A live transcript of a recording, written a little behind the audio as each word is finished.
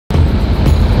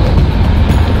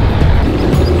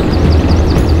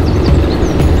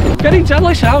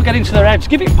listen, I'll get into their heads.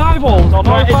 Give it 5 holes. I'll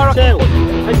know how far I can put you.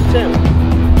 Head to tail.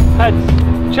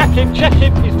 Heads. Check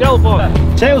him, he's Del Boy.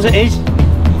 Tails it is.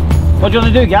 What do you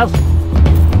want to do, Gaz?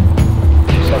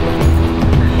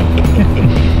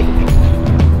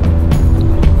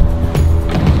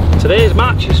 Today's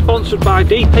match is sponsored by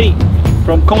DP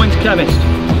from Cummins Chemist.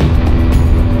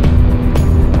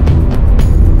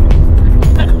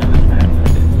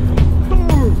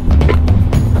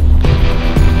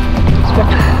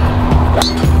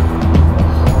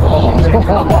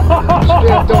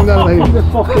 Straight down the lane.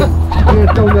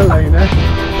 Straight down the lane, eh?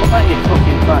 What you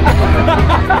fucking bad?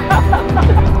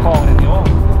 Falling in the hole.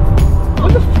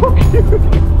 What the fuck are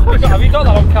you? Have you got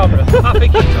that on camera? I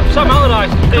think Sam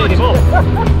Allardyce has paid him up.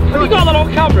 Have you got that on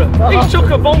camera? He's took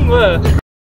a bung there.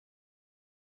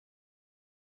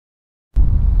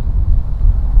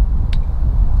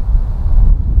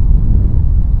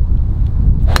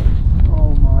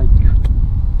 Oh my god.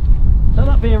 Take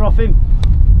that beer off him.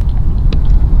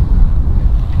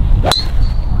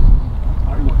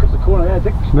 Look at the corner there,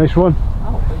 Dick. Nice one.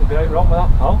 I don't think there'll be anything wrong with that,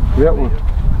 pal. Great one.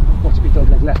 What's a bit dog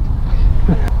leg left?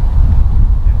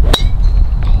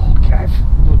 Oh, Kev.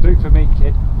 It'll do for me,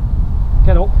 kid.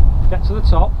 Get up, get to the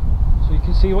top, so you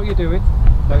can see what you're doing.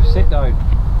 Now sit down.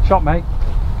 Shot, mate.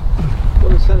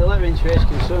 Well, send a letter in to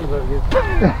concerned about you.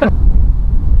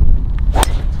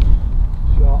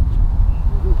 Shot.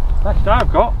 Best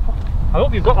I've got. I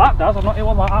hope you've got that, Daz. I've not hit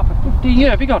one like that for 15 years.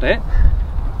 Have you got it?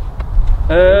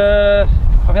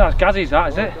 I think that's Gazzy's, that,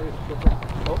 is it?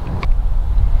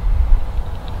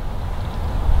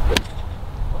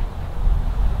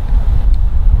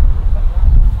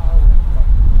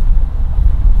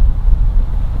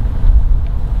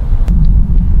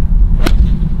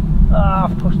 Ah,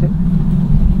 I've pushed it.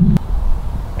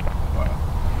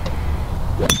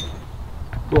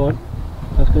 Go on.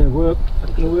 That's going to work.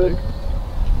 That's going to work.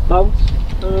 Bounce.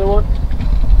 Another one.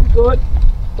 Good.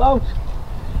 Bounce.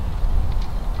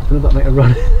 I don't know if that make a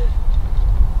run.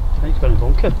 He's got a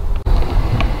bunker.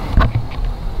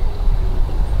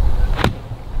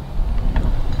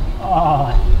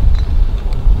 Ah.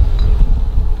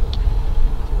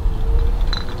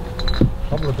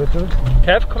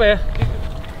 Kev, come here.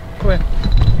 Come here.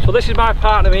 So this is my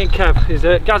partner, me and Kev, is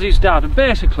Gazzy's dad, and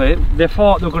basically they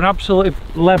thought they were going to absolutely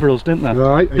lever us, didn't they?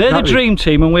 Right, They're exactly. the dream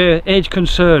team and we're age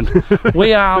concerned.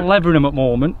 We are levering them at the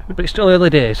moment, but it's still early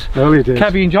days. Early days.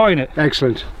 Kev, you enjoying it?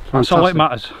 Excellent. Fantastic. That's all it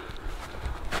matters.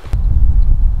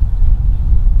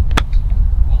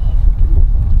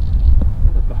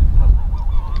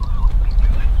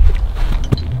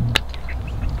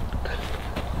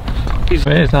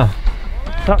 Where's that?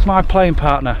 That's my playing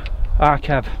partner, our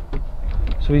Kev.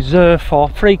 So he's for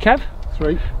 3, Kev?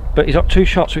 3. But he's got 2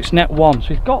 shots, so it's net 1. So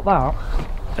he's got that.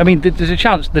 I mean, there's a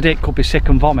chance the dick could be sick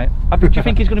and vomit. Do you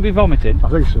think he's going to be vomiting? I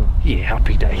think so. Yeah,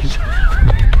 happy days.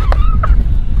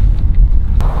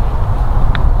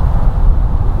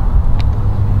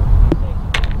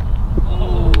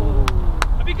 Oh.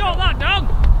 Have you got that down?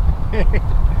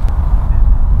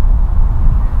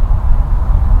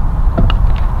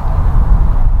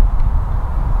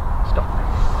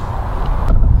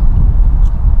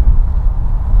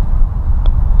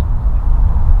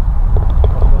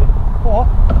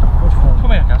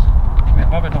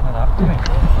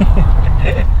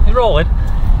 Rolling.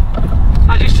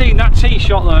 As you've seen that tee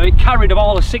shot though, it carried him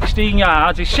all of 16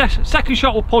 yards. His second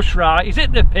shot will push right, he's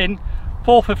hit the pin,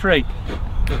 4 for 3.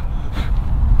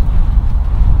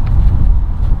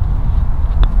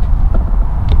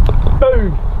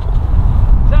 Boom!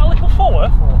 Is that a little 4?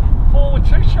 4 with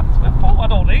 2 shots? Oh, I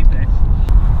don't need this.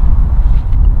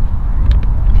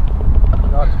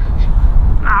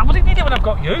 Ah, what did you do when I've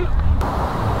got you?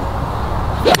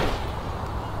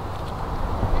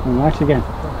 And right again.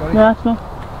 No, that's not.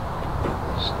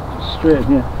 Straight,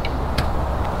 yeah.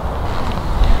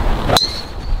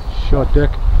 Shot,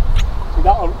 Dick. See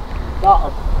that'll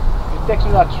it takes to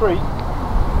that tree.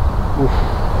 Oof.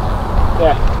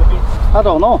 Yeah. I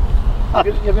don't know.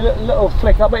 Give me a little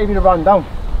flick, that might even run down.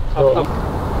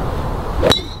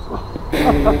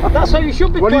 That's how you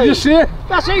should be playing. What did you say?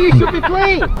 That's how you should be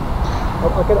playing.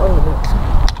 I'll get it on here.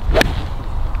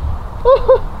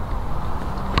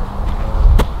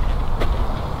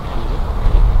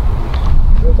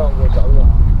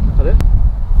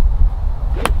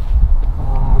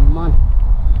 Oh man.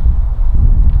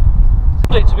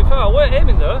 To be fair, I weren't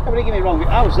aiming there. Don't get me wrong,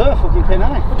 I was there fucking pin,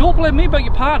 hadn't I? But don't blame me about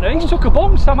your partner, he's took a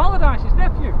bung, Sam Allardyce, his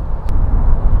nephew.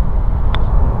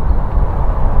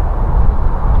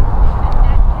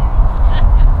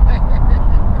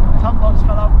 Tampons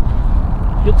fell out.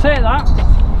 You'll take that.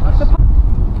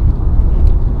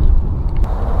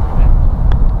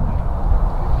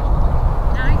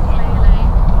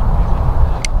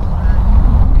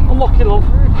 unlucky, love.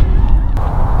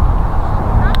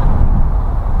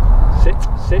 Sit,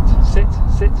 sit, sit,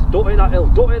 sit. Don't hit that hill,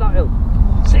 don't hit that hill.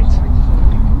 Sit.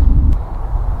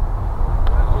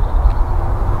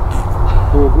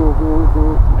 Go, go, go,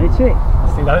 go. Hit it.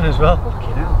 Stay down as well.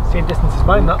 Fucking hell. Same distance as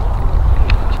mine, that.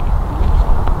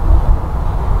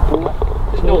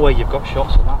 There's no way you've got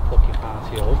shots on that fucking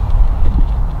party hole.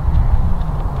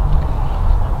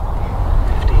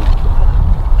 15.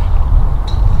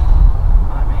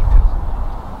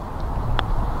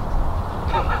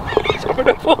 It's having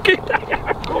a fucking day.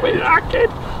 I'm coming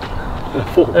racking.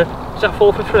 Is that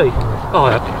 4 for 3? Oh,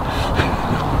 yeah.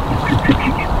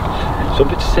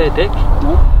 Something to say, Dick?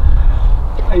 No.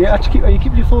 Are you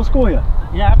keeping your full score here?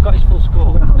 Yeah, I've got his full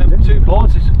score. 2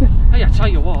 boards. Hey, I tell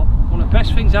you what, one of the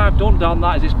best things I've done down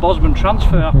that is this Bosman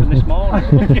transfer happened this morning.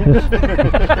 You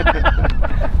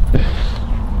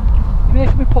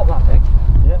making me pop that, Dick?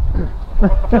 Yeah. I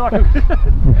feel like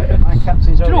My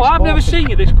captain's do you know what, I've never seen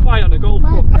you this quiet on a golf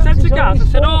club. I said to Gaz, I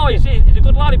said, oh, he's a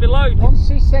good lad, he'll be loud. Once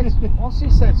he said something, once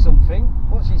it's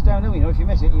downhill, you know, if you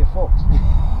miss it, you're fucked.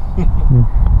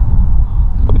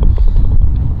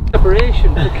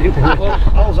 Separation, fucking.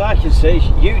 All I can say is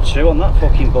you two on that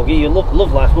fucking buggy, your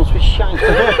love life must be shite.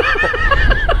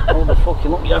 All the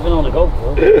fucking luck you're having on a golf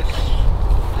club.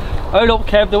 Oh look,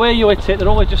 Kev, the way you hit it, they're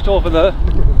always just over there.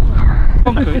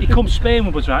 He comes Spain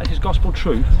with us, right? It's his gospel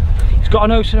truth. He's got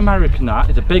an ocean American that.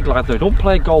 He's a big lad though. Don't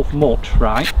play golf much,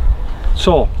 right?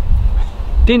 So,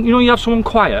 didn't you know you have someone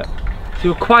quiet? So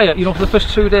you were quiet, you know, for the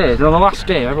first 2 days, and on the last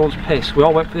day everyone's pissed. We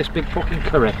all went for this big fucking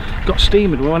curry. Got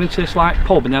steamed. We went into this like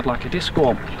pub and they had like a disco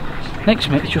on. Next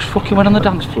minute, he just fucking went on the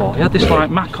dance floor. He had this like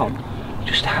Mac on.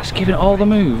 Just starts giving it all the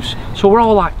moves. So we're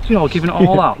all like, you know, giving it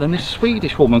all out. Then this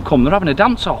Swedish woman come, they're having a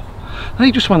dance off. And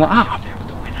he just went like,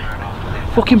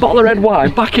 fucking bottle of red wine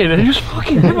back in, and he just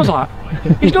fucking, everyone's like,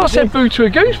 he's not said boo to a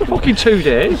goose for fucking 2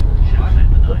 days.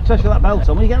 Especially that belt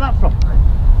on, where do you get that from?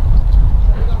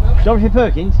 Dorothy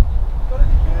Perkins?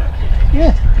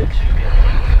 Yeah.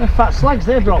 They're fat slags,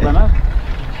 they brought them out.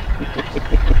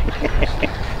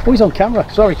 Oh, he's on camera,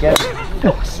 sorry Kev.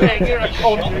 Saying you're a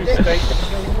conjuice state.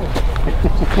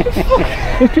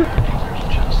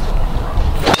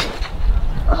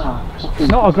 It's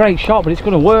not a great shot, but it's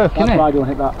going to work, isn't it? That's why I don't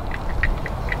hit that.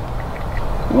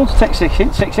 He wants to take 6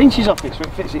 inches off it so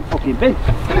it fits it fucking big.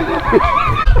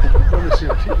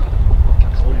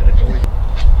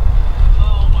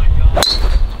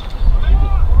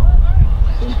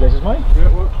 Same place as mine?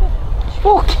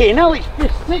 Fucking hell, it's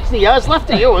 60 yards left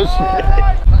of yours.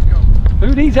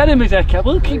 Who needs enemies there, Kev?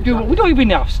 We'll keep doing. We don't even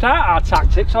have to start our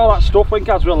tactics, all that stuff. When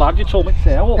Gaz were a lad, you told me to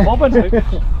say, I won't bother now.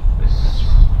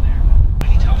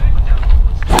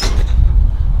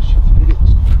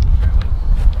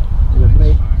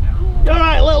 You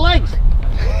alright, little legs?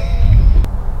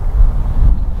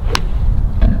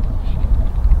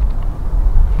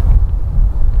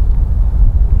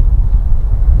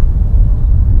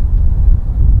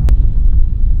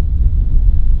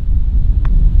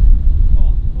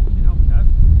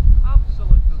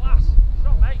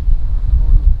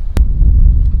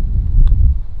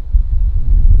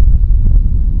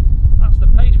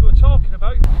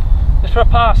 For a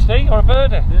pasty or a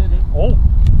birdie? Birdie. Oh.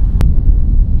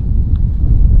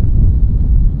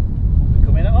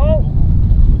 Come in at all.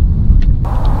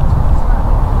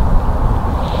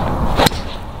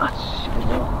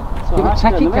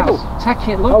 Take it, Gaz. Take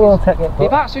it, look. I will take it.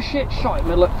 If that's a shit shot in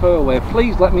middle at fairway,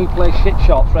 please let me play shit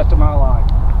shots for the rest of my life.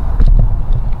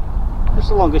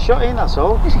 Just a longer shot in, that's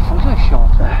all. Is it from a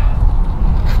shot?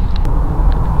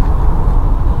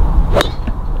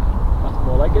 That's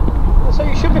more like it. So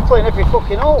you should be playing every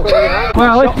fucking hole.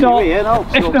 Well, if not,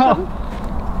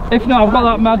 I've got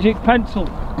that magic pencil. I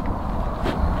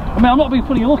mean, I'm not being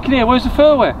funny. You're looking here. Where's the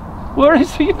fairway? Where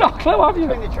is it? You've not a clue, have you?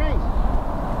 Between the trees.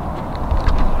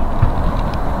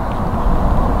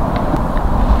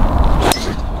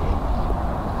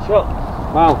 Shot.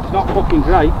 Wow, it's not fucking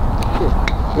great.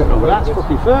 But that's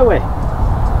fucking fairway.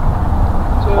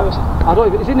 I don't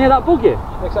even. Is it near that buggy?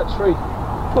 Next that tree.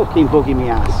 Fucking buggy me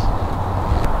ass.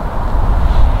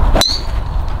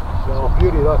 Oh,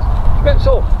 beauty that.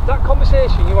 So, that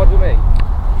conversation you had with me,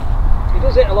 he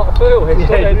does hit a lot of fairways.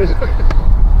 Yeah, he does.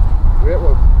 Great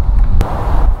one.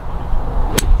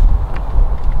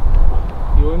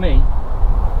 You with me?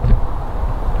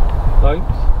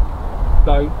 Bounce,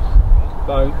 bounce,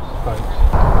 bounce, bounce.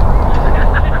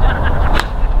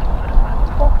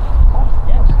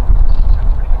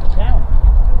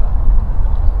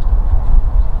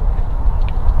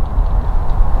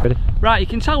 Right, you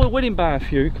can tell we're winning by a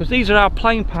few because these are our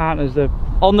playing partners. They're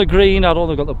on the green. I'd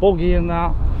only got the buggy and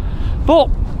that.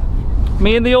 But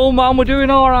Me and the old man were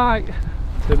doing alright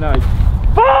tonight.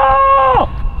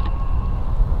 Oh!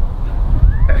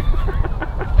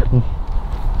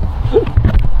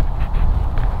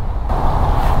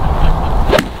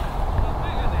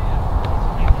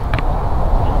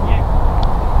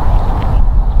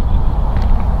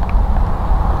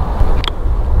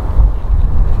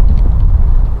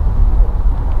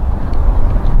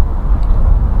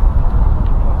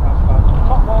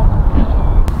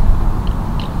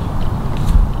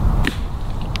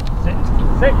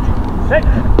 Sit.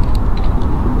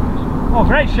 Oh,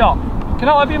 great shot.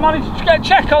 Have you managed to get a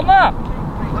check on that?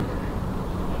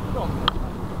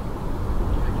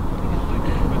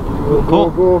 Go.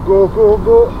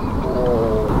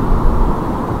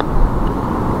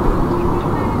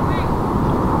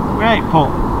 Great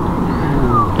pull.